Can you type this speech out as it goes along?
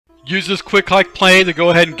Use this quick hike play to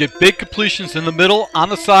go ahead and get big completions in the middle, on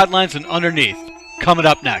the sidelines, and underneath. Coming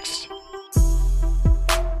up next.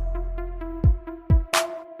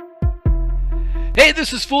 Hey,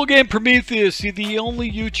 this is Full Game Prometheus, the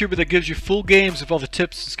only YouTuber that gives you full games of all the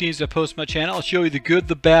tips and schemes I post on my channel. I'll show you the good,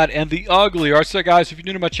 the bad, and the ugly. Alright, so guys, if you're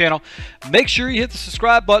new to my channel, make sure you hit the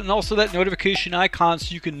subscribe button, also that notification icon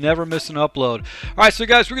so you can never miss an upload. Alright, so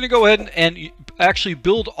guys, we're going to go ahead and actually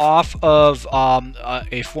build off of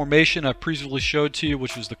a formation I previously showed to you,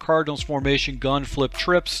 which was the Cardinals formation, gun, flip,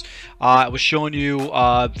 trips. I was showing you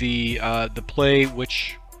the play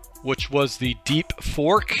which was the deep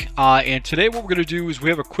fork, and today what we're going to do is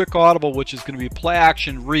we have a quick audible, which is going to be play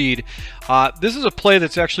action read. This is a play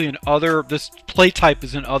that's actually in other, this play type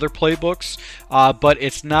is in other playbooks, but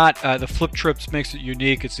it's not, the flip trips makes it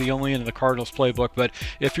unique. It's the only in the Cardinals playbook, but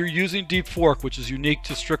if you're using deep fork, which is unique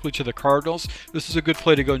to strictly to the Cardinals, this is a good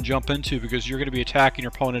play to go and jump into because you're going to be attacking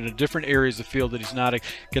your opponent in different areas of the field that he's not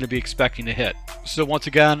going to be expecting to hit. So once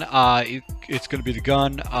again, it's going to be the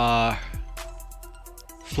gun,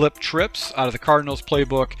 flip trips out of the Cardinals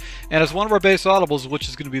playbook, and as one of our base audibles, which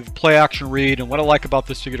is going to be the play action read. And what I like about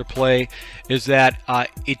this particular play is that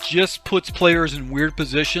it just puts players in weird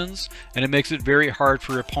positions, and it makes it very hard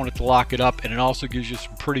for your opponent to lock it up, and it also gives you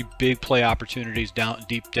some pretty big play opportunities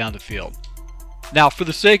deep down the field. Now, for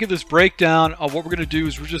the sake of this breakdown, what we're going to do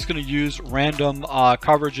is we're just going to use random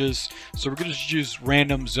coverages. So we're going to use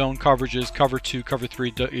random zone coverages, cover 2, cover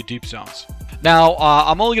 3 deep zones. Now,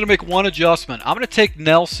 I'm only going to make one adjustment. I'm going to take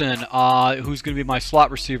Nelson, who's going to be my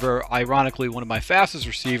slot receiver, ironically one of my fastest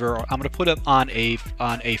receiver. I'm going to put him on a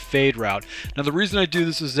fade route. Now, the reason I do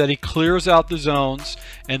this is that he clears out the zones,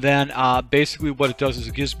 and then basically what it does is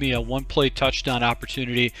it gives me a one-play touchdown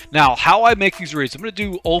opportunity. Now, how I make these reads, I'm going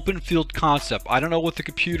to do open field concept. I don't know what the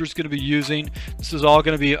computer's going to be using. This is all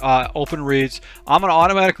going to be open reads. I'm going to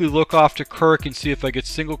automatically look off to Kirk and see if I get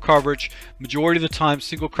single coverage. Majority of the time,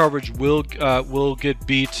 single coverage will get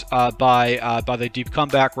beat by the deep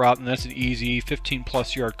comeback route, and that's an easy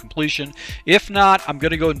 15+ yard completion. If not, I'm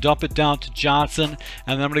going to go and dump it down to Johnson,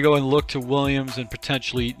 and then I'm going to go and look to Williams and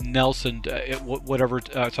potentially Nelson, whatever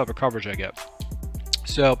type of coverage I get.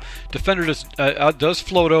 So defender does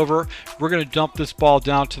float over. We're going to dump this ball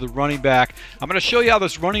down to the running back. I'm going to show you how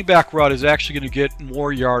this running back route is actually going to get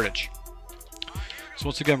more yardage. So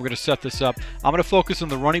once again, we're going to set this up. I'm going to focus on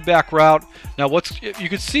the running back route. Now, you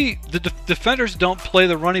can see the defenders don't play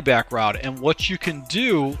the running back route, and what you can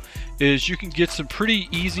do is you can get some pretty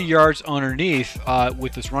easy yards underneath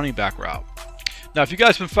with this running back route. Now, if you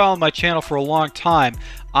guys have been following my channel for a long time,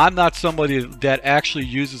 I'm not somebody that actually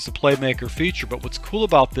uses the playmaker feature, but what's cool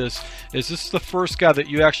about this is the first guy that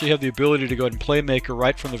you actually have the ability to go ahead and playmaker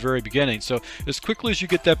right from the very beginning. So as quickly as you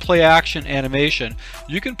get that play action animation,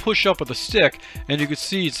 you can push up with a stick, and you can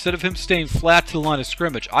see instead of him staying flat to the line of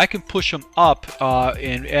scrimmage, I can push him up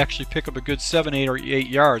and actually pick up a good 7, 8, or 8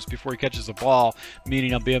 yards before he catches the ball,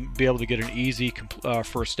 meaning I'll be able to get an easy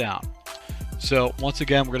first down. So once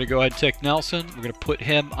again, we're going to go ahead and take Nelson. We're going to put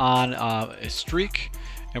him on a streak,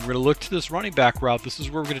 and we're going to look to this running back route. This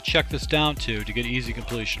is where we're going to check this down to get easy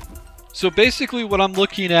completion. So basically what I'm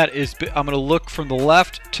looking at is I'm going to look from the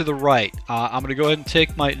left to the right. I'm going to go ahead and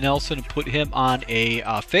take my Nelson and put him on a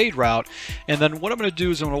fade route. And then what I'm going to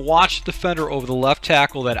do is I'm going to watch the defender over the left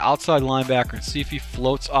tackle, that outside linebacker, and see if he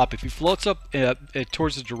floats up. If he floats up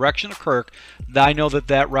towards the direction of Kirk, then I know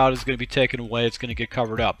that route is going to be taken away. It's going to get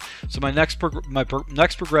covered up. So my next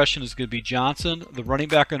progression is going to be Johnson, the running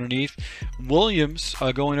back underneath, Williams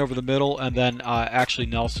going over the middle, and then actually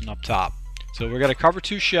Nelson up top. So we're going to cover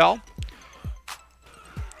 2 shell,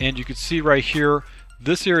 and you can see right here,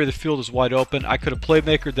 this area of the field is wide open. I could have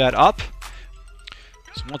playmakered that up.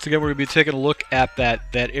 So once again, we're going to be taking a look at that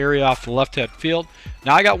area off the left-hand field.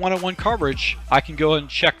 Now I got one-on-one coverage. I can go ahead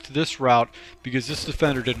and check to this route because this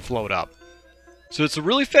defender didn't float up. So it's a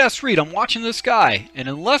really fast read. I'm watching this guy, and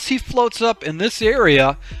unless he floats up in this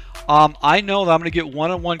area, I know that I'm going to get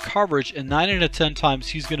one-on-one coverage, and 9 out of 10 times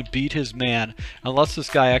he's going to beat his man unless this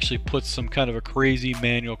guy actually puts some kind of a crazy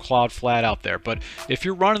manual cloud flat out there. But if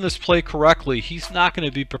you're running this play correctly, he's not going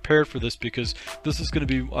to be prepared for this because this is going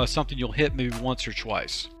to be something you'll hit maybe once or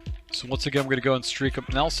twice. So once again, we're going to go and streak up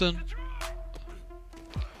Nelson.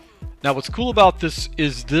 Now what's cool about this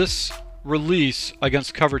is this release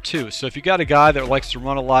against cover 2. So if you got a guy that likes to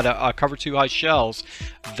run a lot of cover 2 high shells,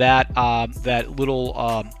 that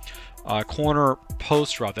little corner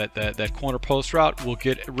post route, that corner post route will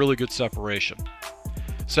get really good separation.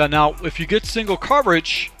 So now if you get single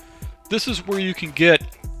coverage, this is where you can get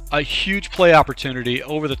a huge play opportunity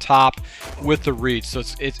over the top with the read. So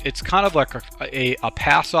it's kind of like a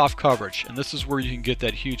pass off coverage, and this is where you can get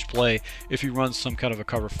that huge play if you run some kind of a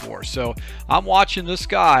cover 4. So I'm watching this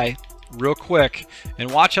guy real quick,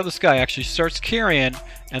 and watch how this guy actually starts carrying,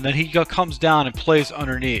 and then he comes down and plays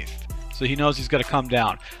underneath. So he knows he's got to come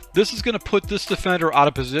down. This is going to put this defender out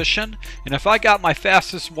of position, and if I got my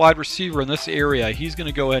fastest wide receiver in this area, he's going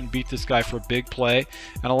to go ahead and beat this guy for a big play,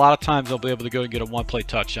 and a lot of times I'll be able to go and get a one-play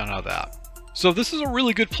touchdown out of that. So this is a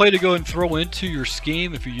really good play to go and throw into your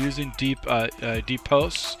scheme if you're using deep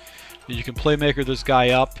posts. You can playmaker this guy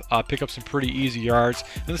up, pick up some pretty easy yards,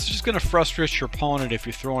 and this is just going to frustrate your opponent if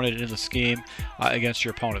you're throwing it in the scheme against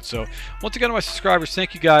your opponent. So once again, to my subscribers,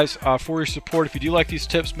 thank you guys for your support. If you do like these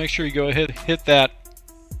tips, make sure you go ahead and hit that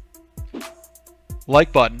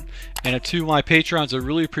like button, and to my patrons, I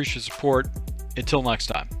really appreciate the support. Until next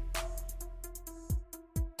time.